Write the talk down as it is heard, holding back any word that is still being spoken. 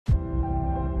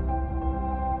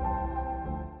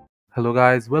Hello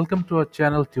guys, welcome to our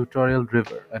channel Tutorial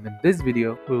River, and in this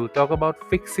video we will talk about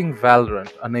fixing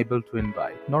Valorant unable to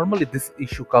invite. Normally this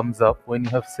issue comes up when you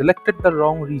have selected the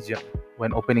wrong region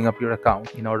when opening up your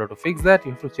account. In order to fix that,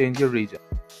 you have to change your region.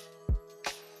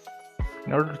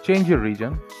 In order to change your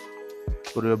region,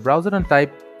 go to your browser and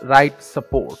type write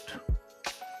support.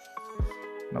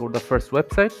 Now go to the first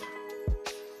website.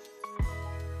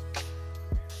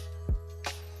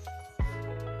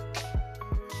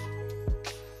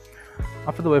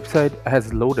 After the website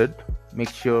has loaded, make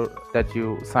sure that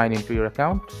you sign into your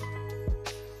account.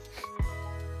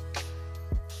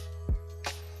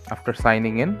 After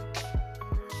signing in,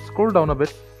 scroll down a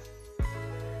bit.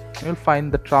 You'll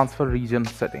find the transfer region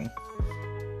setting.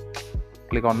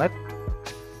 Click on that.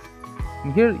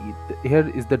 And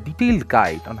here is the detailed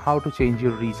guide on how to change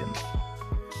your region.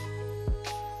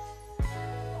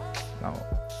 Now,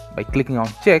 by clicking on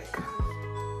check,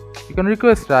 you can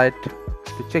request right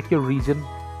to check your region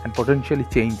and potentially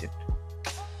change it.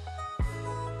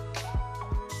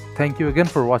 Thank you again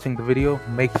for watching the video.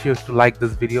 Make sure to like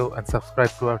this video and subscribe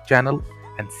to our channel,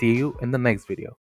 and see you in the next video.